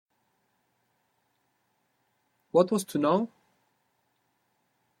What was to know?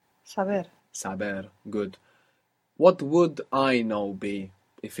 Saber. Saber. Good. What would I know be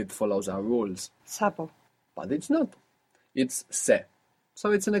if it follows our rules? Sapo. But it's not. It's se.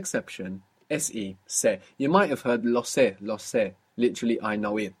 So it's an exception. Se, se. You might have heard lo sé, literally I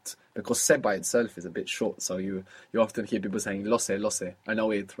know it. Because se by itself is a bit short, so you often hear people saying lo sé, I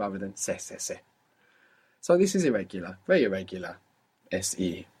know it, rather than se. So this is irregular, very irregular.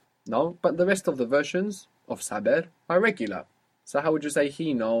 Se. No, but the rest of the versions of saber are regular. So how would you say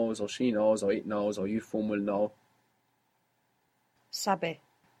he knows, or she knows, or it knows, or you form will know? Sabe.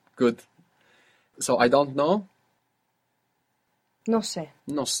 Good. So I don't know? No sé.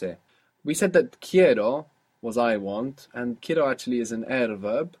 No sé. We said that quiero was I want, and quiero actually is an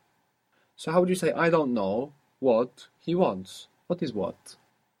verb. So how would you say I don't know what he wants? What is what?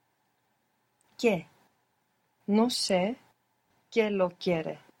 ¿Qué? No sé qué lo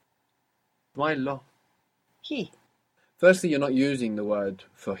quiere. Why lo? He. Firstly, you're not using the word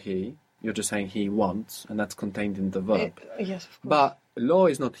for he. You're just saying he wants, and that's contained in the verb. Yes, of course. But lo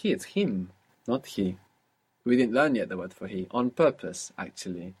is not he, it's him, not he. We didn't learn yet the word for he. On purpose,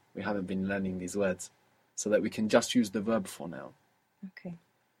 actually. We haven't been learning these words, so that we can just use the verb for now. Okay.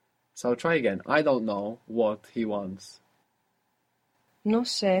 So try again. I don't know what he wants. No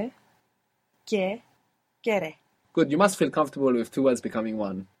sé qué quiere. Good, you must feel comfortable with two words becoming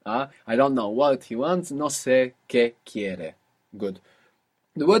one. I don't know what he wants. No sé qué quiere. Good.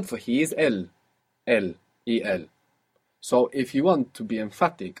 The word for he is el. El. E-L. So if you want to be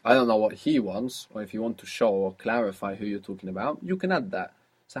emphatic, I don't know what he wants, or if you want to show or clarify who you're talking about, you can add that.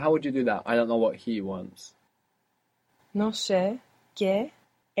 So how would you do that? I don't know what he wants. No sé qué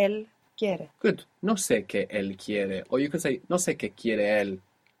él quiere. Good. No sé qué él quiere. Or you can say, no sé qué quiere él.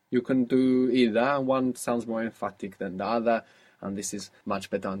 You can do either. One sounds more emphatic than the other, and this is much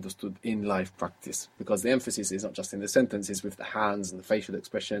better understood in live practice, because the emphasis is not just in the sentences with the hands and the facial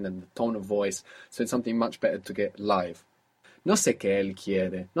expression and the tone of voice, so it's something much better to get live. No sé qué él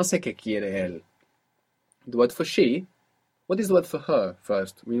quiere. No sé qué quiere él. The word for she, what is the word for her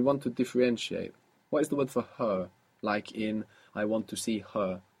first? We want to differentiate. What is the word for her? Like in, I want to see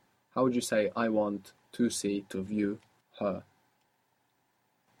her. How would you say, I want to see, to view her?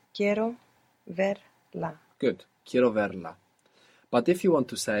 Quiero verla. Good. Quiero verla. But if you want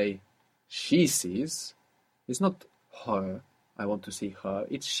to say, she sees, it's not her, I want to see her,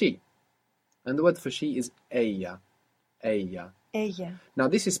 it's she. And the word for she is ella. Ella. Ella. Now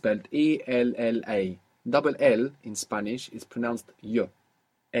this is spelled E-L-L-A. Double L in Spanish is pronounced yo.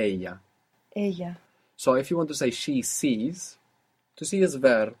 Ella. Ella. So if you want to say she sees, to see is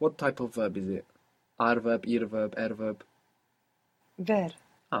ver. What type of verb is it? Are verb, ir verb, er verb? Ver.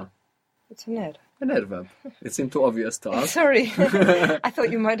 Ah. It's an er. An er verb. It seemed too obvious to us. Sorry. I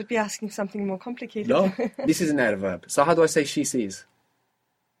thought you might be asking something more complicated. No, this is an er verb. So how do I say she sees?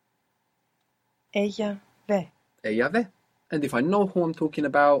 Ella ve. Ella ve. And if I know who I'm talking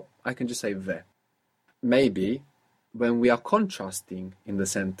about, I can just say ve. Maybe when we are contrasting in the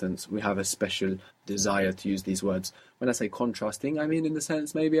sentence, we have a special desire to use these words. When I say contrasting, I mean in the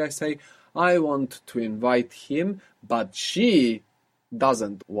sense maybe I say, I want to invite him, but she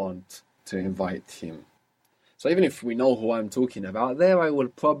doesn't want to invite him. So even if we know who I'm talking about, there I will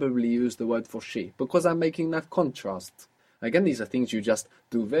probably use the word for she, because I'm making that contrast. Again, these are things you just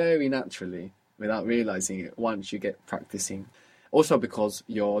do very naturally without realizing it once you get practicing. Also because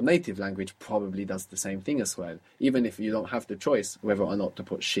your native language probably does the same thing as well. Even if you don't have the choice whether or not to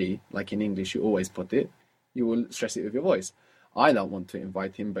put she, like in English you always put it, you will stress it with your voice. I don't want to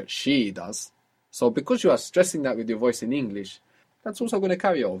invite him, but she does. So because you are stressing that with your voice in English, that's also going to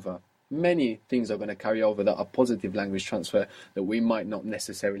carry over. Many things are going to carry over that are positive language transfer that we might not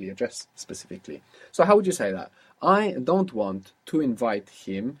necessarily address specifically. So how would you say that? I don't want to invite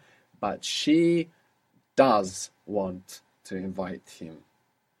him, but she does want to invite him.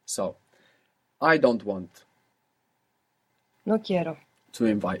 So, I don't want No quiero to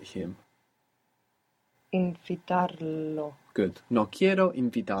invite him. invitarlo. Good. No quiero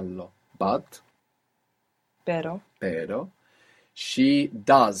invitarlo. But, Pero she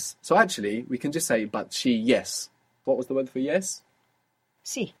does. So actually, we can just say, but she, yes. What was the word for yes?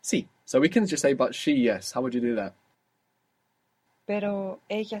 sí. Sí. So we can just say, but she, yes. How would you do that? Pero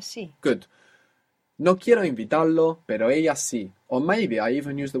ella sí. Good. No quiero invitarlo, pero ella sí. Or maybe I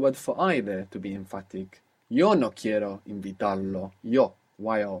even use the word for I there to be emphatic. Yo no quiero invitarlo. Yo.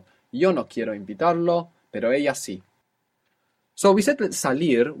 Y-O. Yo no quiero invitarlo, pero ella sí. So we said that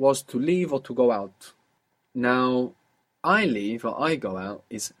salir was to leave or to go out. Now, I leave or I go out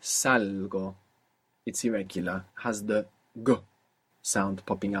is salgo. It's irregular, has the g. sound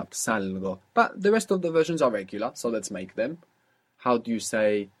popping up, salgo. But the rest of the versions are regular, so let's make them. How do you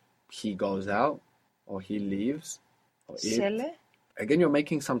say he goes out, or he leaves, or it? Sele? Again, you're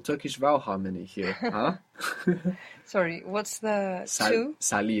making some Turkish vowel harmony here, huh? Sorry, what's the two?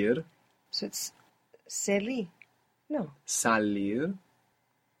 Salir, So it's seli. No, salir,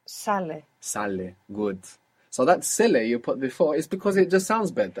 sale. sale. Good. So that sele you put before is because it just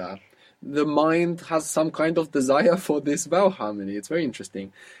sounds better. The mind has some kind of desire for this vowel harmony. It's very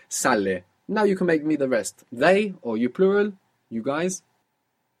interesting. Sale. Now you can make me the rest. They, or you plural, you guys.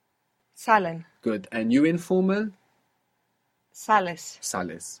 Salen. Good. And you informal? Sales.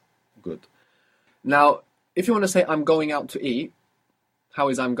 Sales. Good. Now, if you want to say I'm going out to eat, how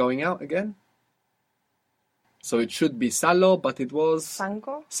is I'm going out again? So it should be salo, but it was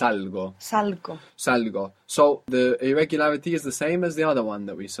Sango. salgo. Salgo. Salgo. So the irregularity is the same as the other one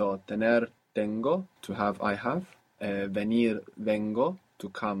that we saw. Tener, tengo, to have, I have. Venir, vengo, to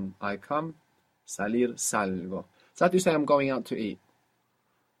come, I come. Salir, salgo. So how do you say I'm going out to eat?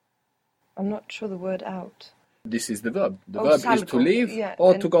 I'm not sure the word out. This is the verb. The Oh, verb is salgo. to leave Yeah,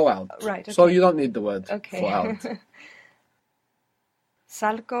 or and- to go out. right, So okay. you don't need the word Okay. for out.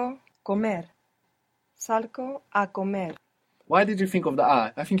 Salgo, comer. Salgo a comer. Why did you think of the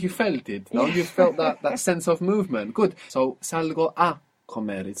a? I think you felt it. No, you felt that sense of movement. Good. So salgo a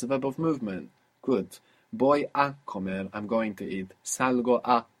comer. It's a verb of movement. Good. Voy a comer. I'm going to eat. Salgo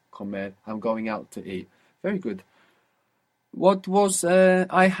a comer. I'm going out to eat. Very good. What was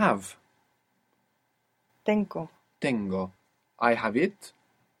I have? Tengo. Tengo. I have it.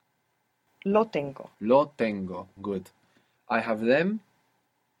 Lo tengo. Lo tengo. Good. I have them.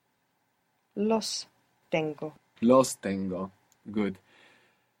 Los tengo. Los tengo. Good.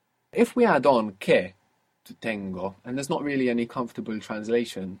 If we add on que to tengo, and there's not really any comfortable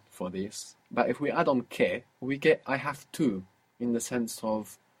translation for this, but if we add on que, we get I have to in the sense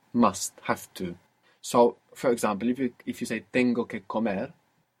of must, have to. So, for example, if you say tengo que comer,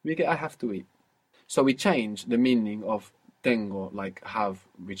 we get I have to eat. So we change the meaning of tengo, like have,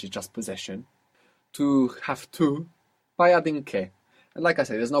 which is just possession, to have to by adding que. And like I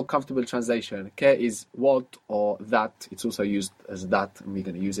said, there's no comfortable translation. Que is what or that. It's also used as that, and we're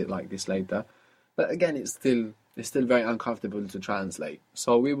going to use it like this later. But again, it's still very uncomfortable to translate.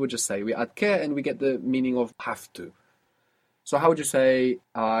 So we would just say we add que and we get the meaning of have to. So how would you say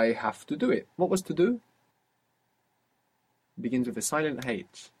I have to do it? What was to do? Begins with a silent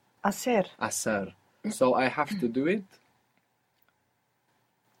H. Hacer. Hacer. So I have to do it.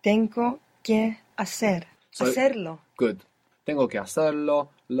 Tengo que hacer. So- Hacerlo. Good. Tengo que hacerlo.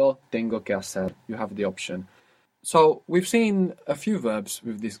 Lo tengo que hacer. You have the option. So we've seen a few verbs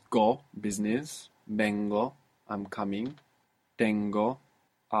with this go business. Vengo, I'm coming. Tengo,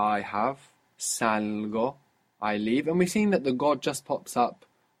 I have. Salgo, I leave. And we've seen that the go just pops up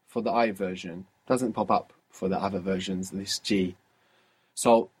for the I version. Doesn't pop up for the other versions, this G.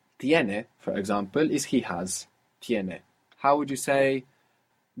 So tiene, for example, is he has. Tiene. How would you say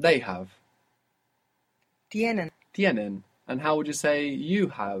they have? Tienen. Tienen. And how would you say you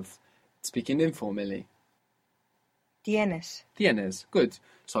have? Speaking informally. Tienes. Tienes. Good.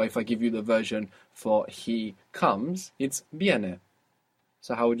 So if I give you the version for he comes, it's viene.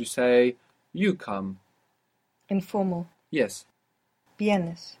 So how would you say you come? Informal. Yes.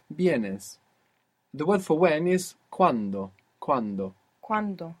 Vienes. Vienes. The word for when is cuando. Cuando.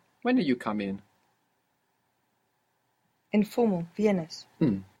 Cuando. When are you coming? Informal. Vienes.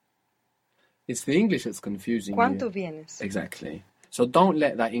 It's the English that's confusing ¿Cuánto you. vienes? Exactly. So don't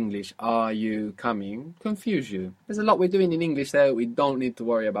let that English, are you coming, confuse you. There's a lot we're doing in English there we don't need to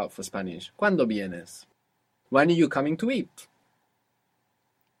worry about for Spanish. ¿Cuándo vienes? When are you coming to eat?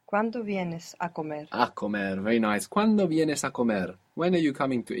 ¿Cuándo vienes a comer? A comer. Very nice. ¿Cuándo vienes a comer? When are you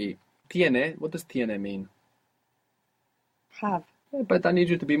coming to eat? Tiene. What does tiene mean? Have. But I need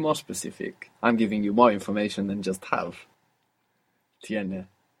you to be more specific. I'm giving you more information than just have. Tiene.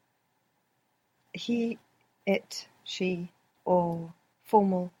 He, it, she, or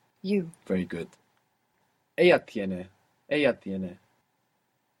formal, you. Very good. Ella tiene. Ella tiene.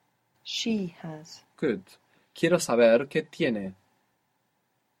 She has. Good. Quiero saber qué tiene.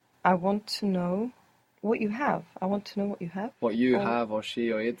 I want to know what you have. I want to know what you have. What you Or- have or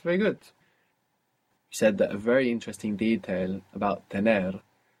she or it. Very good. You said that a very interesting detail about tener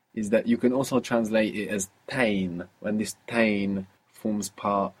is that you can also translate it as tain, when this tain forms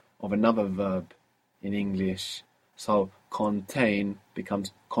part of another verb in English. So contain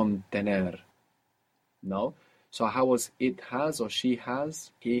becomes contener. No? So how was it has or she has,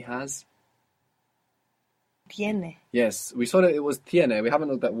 he has? Tiene. Yes, we saw that it was tiene. We haven't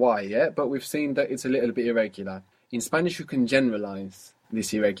looked at why yet, but we've seen that it's a little bit irregular. In Spanish, you can generalize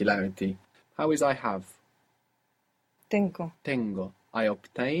this irregularity. How is I have? Tengo. Tengo. I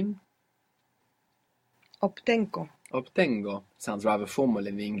obtain. Obtengo. Obtengo. Sounds rather formal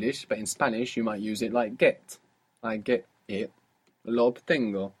in English, but in Spanish, you might use it like get. I get it. Lo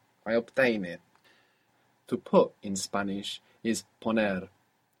obtengo. I obtain it. To put in Spanish is poner.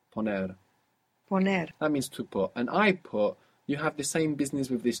 Poner. Poner. That means to put. And I put, you have the same business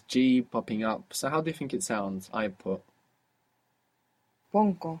with this G popping up. So how do you think it sounds? I put.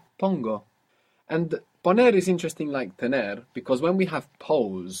 Pongo. Pongo. And poner is interesting like tener, because when we have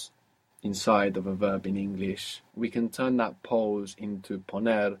pose inside of a verb in English, we can turn that pose into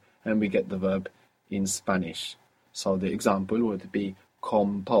poner and we get the verb in Spanish. So the example would be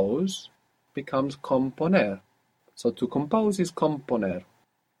compose becomes componer. So to compose is componer.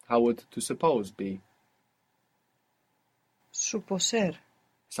 How would to suppose be? Suposer.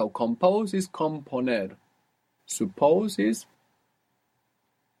 So compose is componer. Suppose is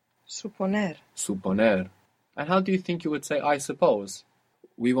Suponer. suponer. And how do you think you would say I suppose?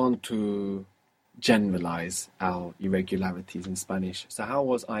 We want to generalize our irregularities in Spanish. So how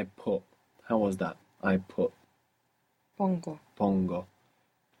was I put? How was that? I put. Pongo. Pongo.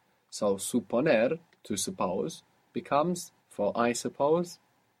 So suponer, to suppose, becomes for I suppose.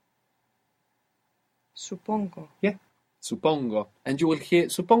 Supongo. Yeah, supongo. And you will hear,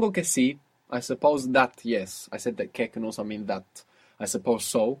 supongo que sí, I suppose that yes. I said that que can also mean that. I suppose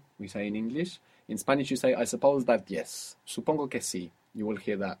so, we say in English. In Spanish you say, I suppose that yes. Supongo que sí. You will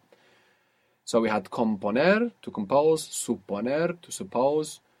hear that. So we had componer, to compose, suponer, to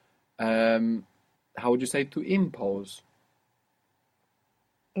suppose. How would you say to impose?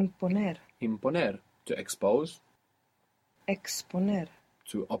 Imponer. Imponer, to expose, Exponer.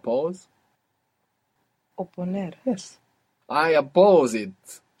 to oppose. Oponer. Yes. I oppose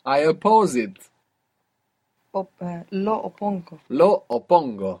it. I oppose it. Lo opongo. Lo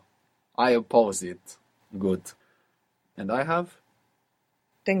oppongo. I oppose it. Good. And I have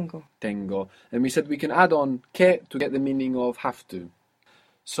Tengo. tengo. And we said we can add on que to get the meaning of have to.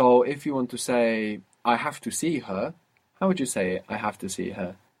 So if you want to say, I have to see her, how would you say it? I have to see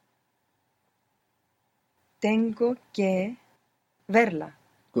her. Tengo que verla.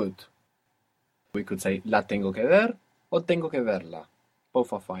 Good. We could say la tengo que ver or tengo que verla.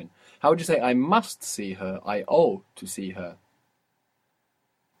 Both are fine. How would you say I must see her? I owe to see her.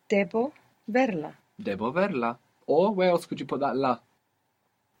 Debo verla. Debo verla. Or where else could you put that la?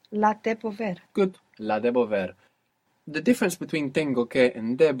 La debo ver. Good. La debo ver. The difference between tengo que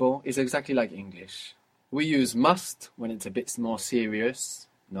and debo is exactly like English. We use must when it's a bit more serious.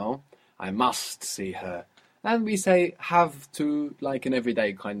 No, I must see her. And we say have to like an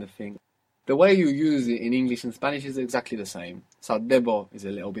everyday kind of thing. The way you use it in English and Spanish is exactly the same. So debo is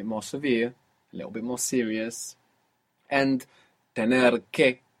a little bit more severe, a little bit more serious. And tener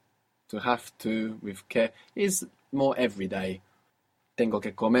que, to have to with que, is more everyday. Tengo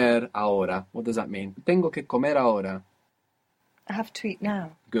que comer ahora. What does that mean? Tengo que comer ahora. I have to eat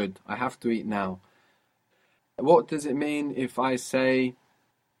now. Good. I have to eat now. What does it mean if I say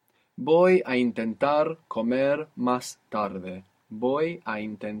voy a intentar comer más tarde? Voy a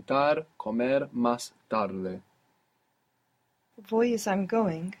intentar comer más tarde. Voy is I'm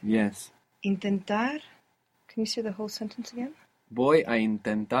going. Yes. Intentar. Can you say the whole sentence again? Voy a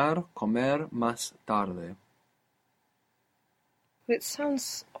intentar comer más tarde. But it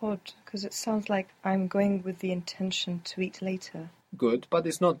sounds odd because it sounds like I'm going with the intention to eat later. Good, but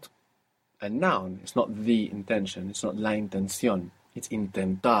it's not a noun. It's not the intention. It's not la intención. It's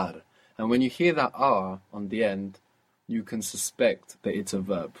intentar. And when you hear that R on the end, you can suspect that it's a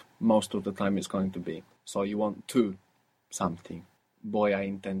verb. Most of the time it's going to be. So you want to something. Voy a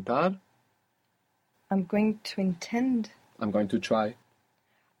intentar. I'm going to intend. I'm going to try.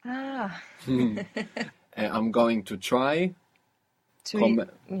 Ah. I'm going to try. To Come- eat.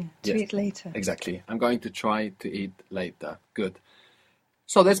 Yeah, to Yes. eat later. Exactly. I'm going to try to eat later. Good.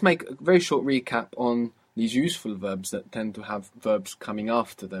 So let's make a very short recap on these useful verbs that tend to have verbs coming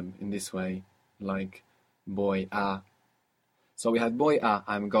after them in this way, like voy a. So we had voy a,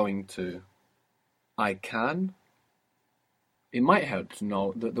 I'm going to. I can. It might help to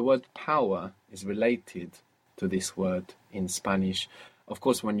know that the word power is related to this word in Spanish. Of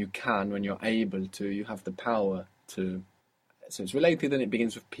course, when you can, when you're able to, you have the power to. So it's related and it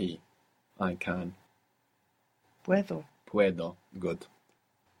begins with P. I can. Puedo. Puedo. Good.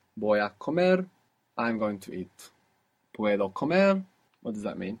 Voy a comer. I'm going to eat. Puedo comer. What does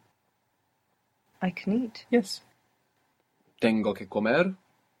that mean? I can eat. Yes. Tengo que comer.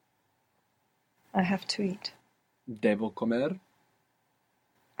 I have to eat. Debo comer.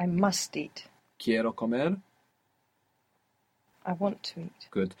 I must eat. Quiero comer. I want to eat.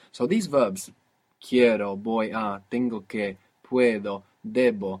 Good. So these verbs, quiero, voy a, tengo que, puedo,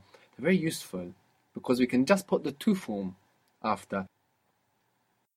 debo, they're very useful because we can just put the to form after